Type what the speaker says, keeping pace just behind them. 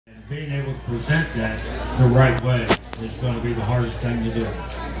being able to present that the right way is going to be the hardest thing to do.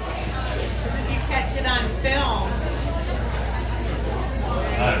 If you catch it on film,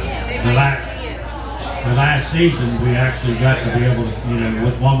 the last season we actually got to be able to,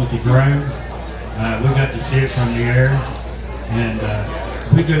 with the drone, we got to see it from the air, and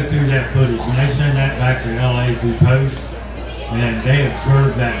we go through that footage. When they send that back to LA through post, and they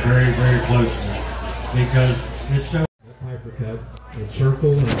observe that very, very closely because it's so. Hypercut, it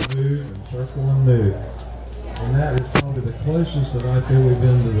circle and move and circle and move. And that is probably the closest that I feel we've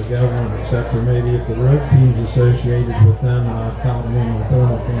been to the government, except for maybe if the road team's associated with them, and I've caught them in my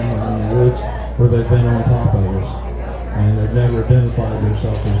thermal camera in the woods where they've been on top of us. And they've never identified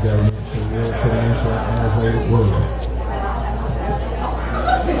themselves as government, so we really could answer that as they were.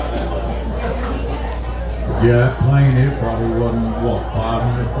 Yeah, that plane, it probably wasn't,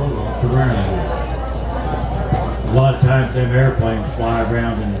 500 foot off the ground. A lot of times them airplanes fly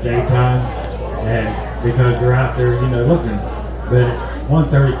around in the daytime, and because they're out there, looking. But at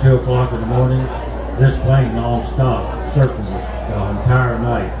 1:30, 2 o'clock in the morning, this plane non-stop circles the entire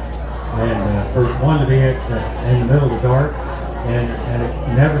night. And for one to be in the middle of the dark, and it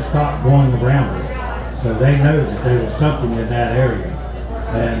never stopped going around us. So they know that there was something in that area.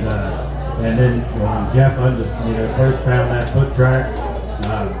 And then when Jeff first found that foot track,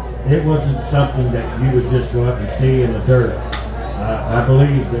 it wasn't something that you would just go up and see in the dirt. I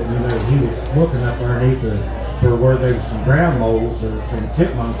believe that he was looking up underneath for where there was some ground moles or some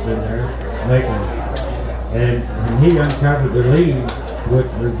chipmunks in there and he uncovered the leaves which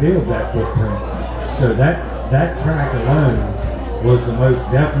revealed that footprint. So that track alone was the most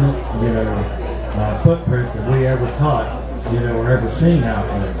definite footprint that we ever caught or ever seen out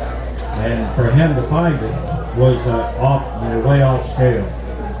there. And for him to find it was way off scale.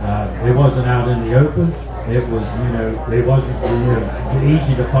 It wasn't out in the open. It was, it wasn't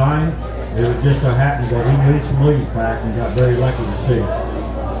easy to find. It was just so happened that he knew some leaves back and got very lucky to see it.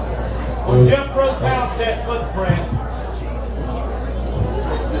 When Jeff broke out that footprint,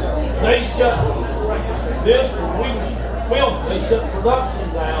 they shut this. When we was filming, they shut production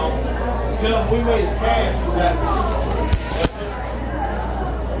down because we made a cast for that.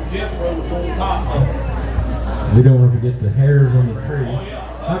 Jeff rode on top of it. We don't want to forget the hairs on the tree.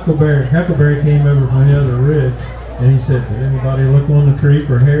 Huckleberry came over from the other ridge, and he said, did anybody look on the tree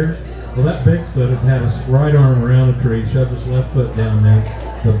for hairs? Well, that Bigfoot had his right arm around the tree, shoved his left foot down there.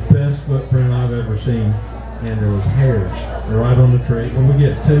 The best footprint I've ever seen, and there was hairs right on the tree. When we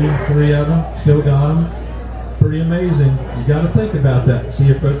get 2, 3 of them, still got them. Pretty amazing. You got to think about that.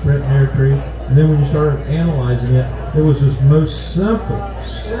 See a footprint near a tree, and then when you started analyzing it, it was the most simple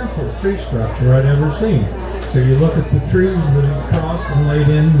tree structure I'd ever seen. So you look at the trees that he crossed and laid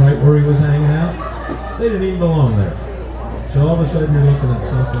in right where he was hanging out, they didn't even belong there. So all of a sudden you're looking at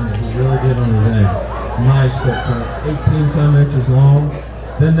something that he really did on his own. Nice footprint, 18 some inches long.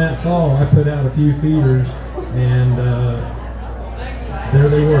 Then that fall I put out a few feeders, and there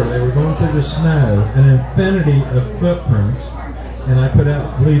they were. They were going through the snow, an infinity of footprints, and I put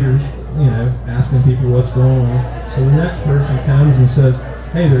out leaders, asking people what's going on. So the next person comes and says,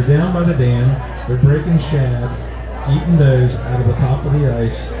 hey, they're down by the dam, they're breaking shad, eating those out of the top of the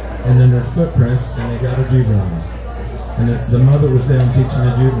ice, and then there's footprints, and they got a juvenile. And the mother was down teaching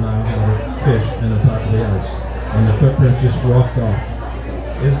the juvenile how to fish in the top of the ice, and the footprints just walked off.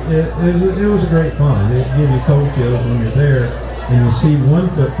 It was a great find. It gives you cold chills when you're there, and you see one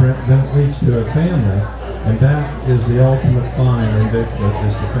footprint that leads to a family, and that is the ultimate find in Bigfoot,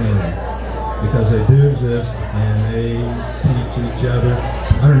 is the family. Because they do exist, and they teach each other.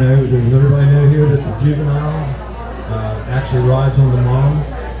 I don't know, does everybody know here that the juvenile actually rides on the mom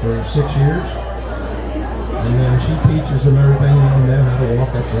for 6 years? And then she teaches them everything they need to know, how to walk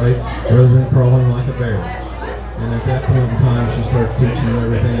upright rather than crawling like a bear. And at that point in time, she starts teaching them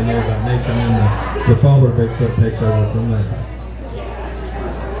everything they know about nature, and then the father of Bigfoot takes over from there.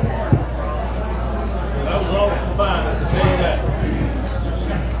 That was awesome fun, I can tell you that.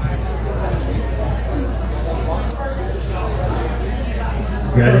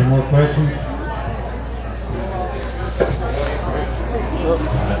 Got any more questions?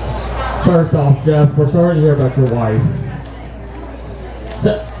 First off, Jeff, we're sorry to hear about your wife.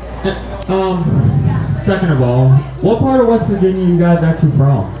 Second of all, what part of West Virginia are you guys actually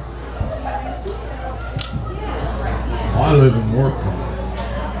from? I live in Worthing.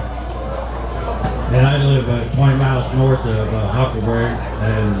 And I live 20 miles north of Huckleberry,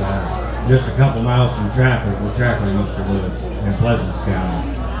 and just a couple miles from Trafford, where Trafford used to live, in Pleasant County.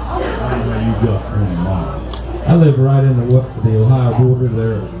 I don't know you got 20 miles. I live right in the Ohio border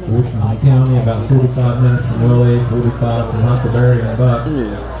there in Washington County, about 45 minutes from LA, 45 from Huckleberry and Buck.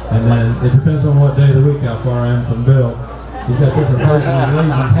 And then it depends on what day of the week how far I am from Bill. He's got different places he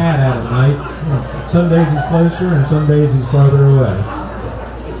lays his hat out at night. Some days he's closer and some days he's farther away.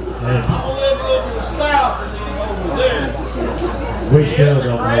 I'm a little to the south and then over there. We still don't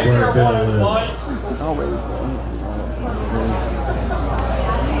know where Bill lives.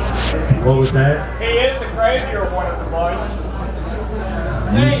 What was that? He is the crazier one of the bunch.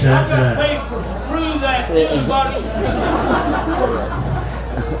 You Hey, said I got that. papers to prove that too, buddy.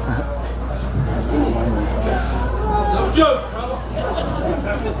 No joke, brother.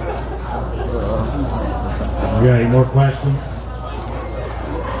 You got any more questions?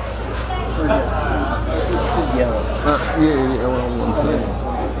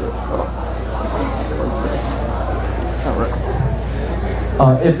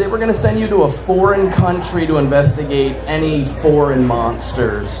 If they were going to send you to a foreign country to investigate any foreign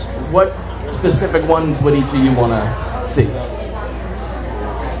monsters, what specific ones would each of you want to see?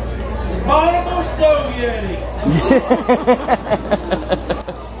 Bottom snow yeti.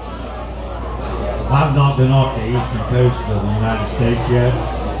 I've not been off the eastern coast of the United States yet,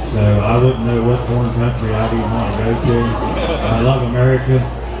 so I wouldn't know what foreign country I'd even want to go to. I love America,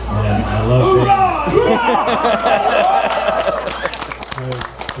 and I love So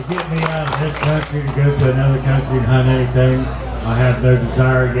to get me out of this country to go to another country and hunt anything, I have no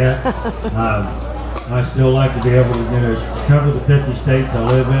desire yet. I still like to be able to, cover the 50 states I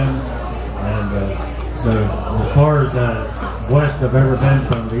live in, and so as far as west I've ever been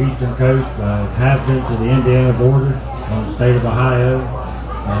from the eastern coast, I have been to the Indiana border on the state of Ohio,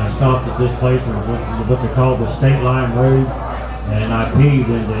 and I stopped at this place, it was what they call the State Line Road, and I peed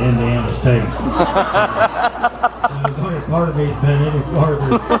into Indiana State. So only part of me's been any farther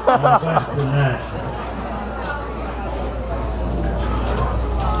west than that.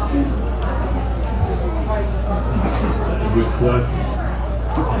 Good question.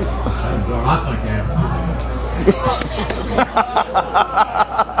 I think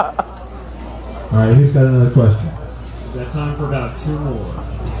All right, who's got another question? We've got time for about 2 more.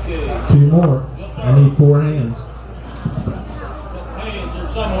 2 more. I need 4 hands. Hands are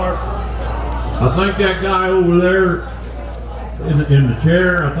somewhere. I think that guy over there in the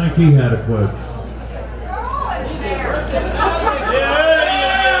chair, I think he had a question. Yeah.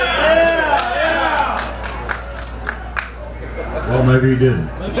 Well, maybe he didn't.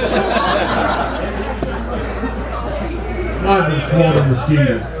 Might have been swatting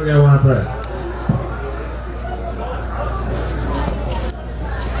mosquitoes. We got one up there.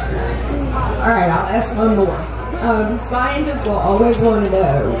 All right, I'll ask one more. Scientists will always want to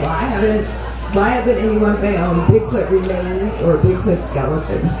know why hasn't anyone found Bigfoot remains or Bigfoot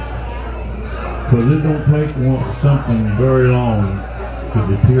skeleton? Because it don't take something very long to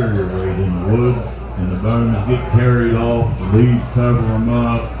deteriorate in the wood, and the bones get carried off, the leaves cover them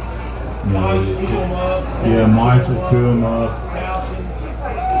up. Mice chew them up. Yeah, mice will chew them up.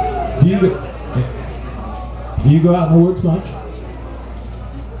 Do you go out in the woods much?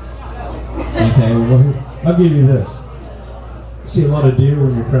 Okay, well, I'll give you this. See a lot of deer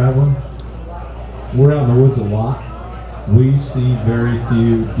when you're traveling? We're out in the woods a lot. We see very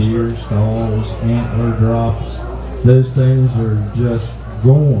few deer stalls, antler drops. Those things are just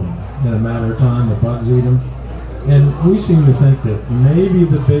gone in a matter of time. The bugs eat them. And we seem to think that maybe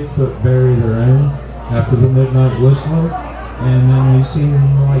the Bigfoot bury their own after the midnight whistler. And then we seem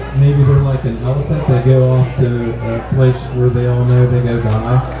like maybe they're like an elephant. They go off to a place where they all know they go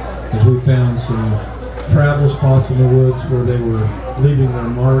die. Because we found some travel spots in the woods where they were leaving their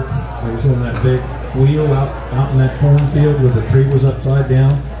mark. It was on that big wheel out in that cornfield where the tree was upside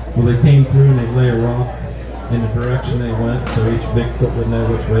down. Well, they came through and they lay a rock in the direction they went, so each Bigfoot would know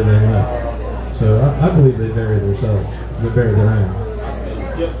which way they went. So I believe they bury themselves. They bury their own.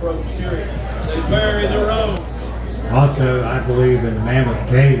 Get from serious. They bury their own. Also, I believe in the Mammoth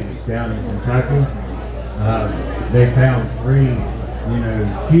Caves down in Kentucky. They found 3,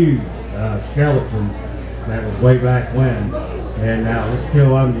 huge skeletons that was way back when. And now it's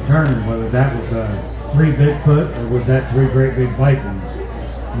still undetermined whether that was 3 Bigfoot or was that 3 great big Vikings.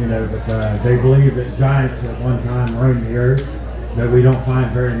 But they believe that giants at one time roamed the earth, but we don't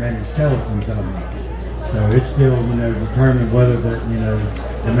find very many skeletons of them. So it's still, determined whether that,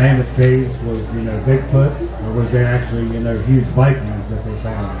 the Mammoth Caves was, Bigfoot, or was they actually, huge Vikings that they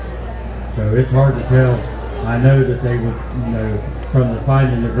found. So it's hard to tell. I know that they would, from the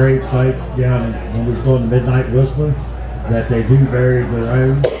finding the grave sites down when we was going to Midnight Whistler, that they do bury their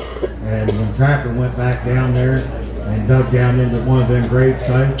own. And when Trapper went back down there and dug down into one of them grave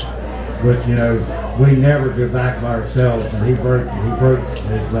sites, which, we never go back by ourselves, and he broke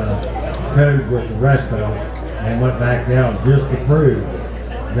his code with the rest of us and went back down just to prove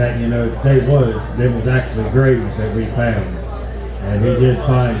that, you know, there was actually graves that we found. And he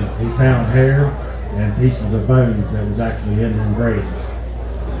found hair and pieces of bones that was actually in them graves.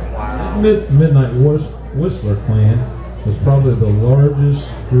 Midnight Whistler clan was probably the largest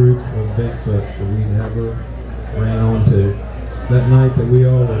group of Bigfoot that we'd ever ran onto. That night that we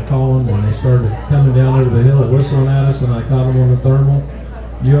all were calling when they started coming down over the hill whistling at us, and I caught them on the thermal.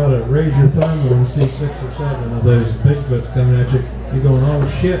 You ought to raise your thermal and see 6 or 7 of those Bigfoots coming at you. You're going, oh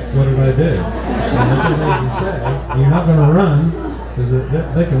shit, what did I do? And that's what they can say. You're not going to run, because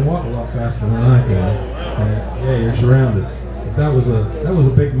they can walk a lot faster than I can. And yeah, you're surrounded. But that was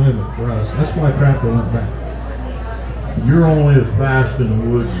a big moment for us. That's why Trapper went back. You're only as fast in the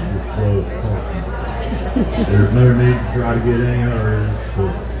woods as you're slow as talking. There's no need to try to get any other in, so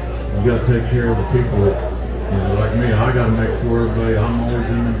you got to take care of the people that, you know, like me. I got to make sure I'm always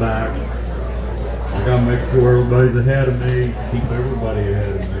in the back. I got to make sure everybody's ahead of me, keep everybody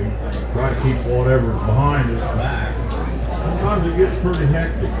ahead of me. Try to keep whatever's behind us back. Sometimes it gets pretty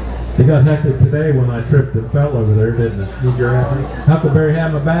hectic. It got hectic today when I tripped and fell over there, didn't it? Did your Huckleberry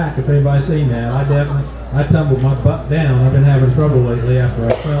had my back, if anybody's seen that. I tumbled my butt down. I've been having trouble lately after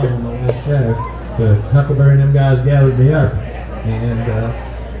I fell on the last show. But Huckleberry and them guys gathered me up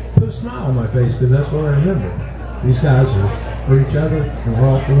and put a smile on my face, because that's what I remember. These guys are for each other and we're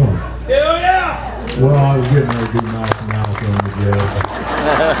all for one. Hell yeah! Well, I was getting ready to do mouth and mouth on the jail.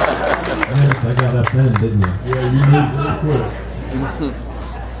 Yes, I got up then, didn't you? Yeah, you moved really quick.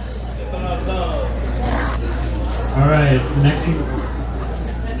 All right, next one's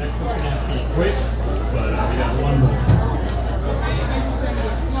gonna have to be quick, but we got one more.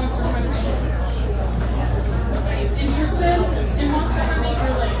 Interested in monster hunting,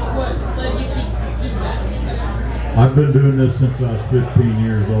 or like what led you to do that? I've been doing this since I was 15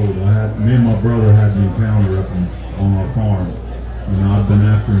 years old. Me and my brother had an encounter up on our farm. And I've been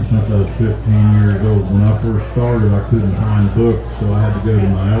after him since I was 15 years old. When I first started, I couldn't find books, so I had to go to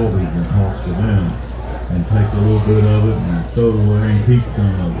my elders and talk to them and take a little bit of it and throw it away and keep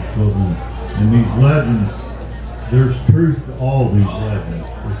some of it. So in these legends, there's truth to all these legends.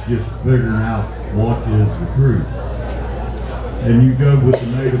 It's just figuring out what is the truth. And you go with the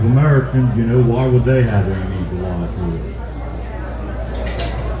Native Americans, you know, why would they have any need to lie to it?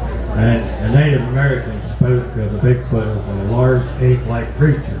 And the Native Americans spoke of the Bigfoot as a large ape-like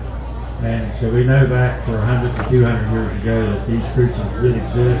creature. And so we know back for 100 to 200 years ago that these creatures did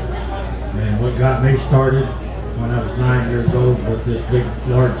exist. And what got me started when I was 9 years old with this big,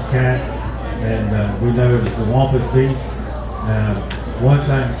 large cat, and we know it as the Wampus beast. Once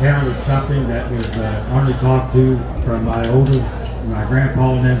I encountered something that was only talked to from my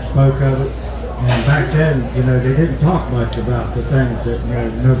grandpa and them spoke of it. And back then, you know, they didn't talk much about the things that, you know,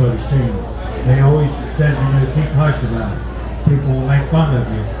 nobody's seen. They always said, you know, keep hush about it. People will make fun of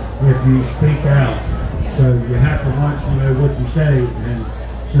you if you speak out. So you have to watch, you know, what you say. And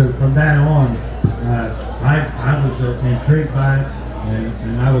so from that on, I was intrigued by it,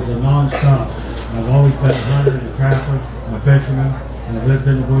 and I was a non-stop. I've always been a hunter and a trapper, a fisherman. I lived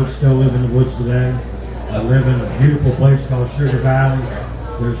in the woods, still live in the woods today. I live in a beautiful place called Sugar Valley.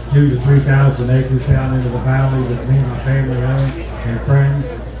 There's 2,000 to 3,000 acres down into the valley that me and my family own and friends.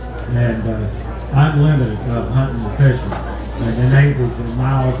 And unlimited of hunting and fishing. And the neighbors are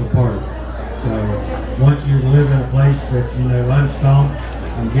miles apart. So once you live in a place that, you know, unstomped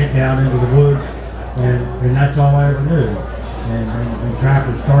and get down into the woods, and that's all I ever knew. And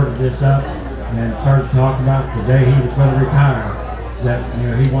Trapper started this up and started talking about the day he was going to retire, that, you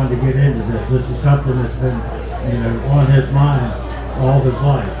know, he wanted to get into this. This is something that's been, you know, on his mind all his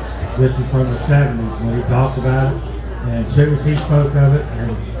life. This is from the 70s when he talked about it. And as soon as he spoke of it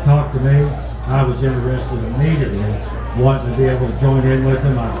and talked to me, I was interested immediately, wanting to be able to join in with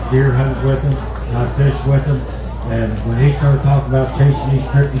him. I'd deer hunt with him, I'd fish with him. And when he started talking about chasing these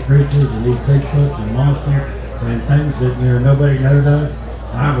cryptid creatures and these Bigfoots and monsters and things that, you know, nobody knows of,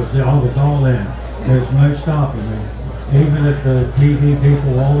 I was all in. There's no stopping me. Even if the TV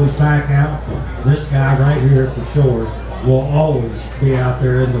people always back out, this guy right here for sure will always be out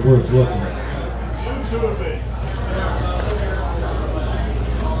there in the woods looking.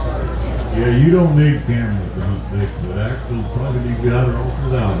 Yeah, you don't need cameras to hunt Bigfoot. Actually, probably need to get out of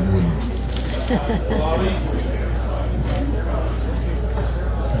offices out and win.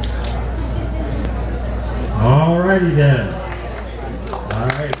 Alrighty then.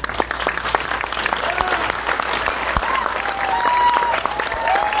 Alright.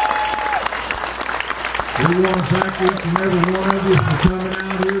 We want to thank each and every one of you for coming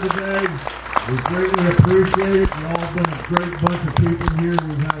out here today. We greatly appreciate it. You've all been a great bunch of people here.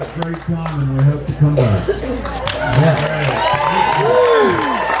 We've had a great time, and we hope to come back. Yeah.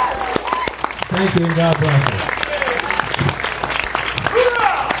 Thank you and God bless you.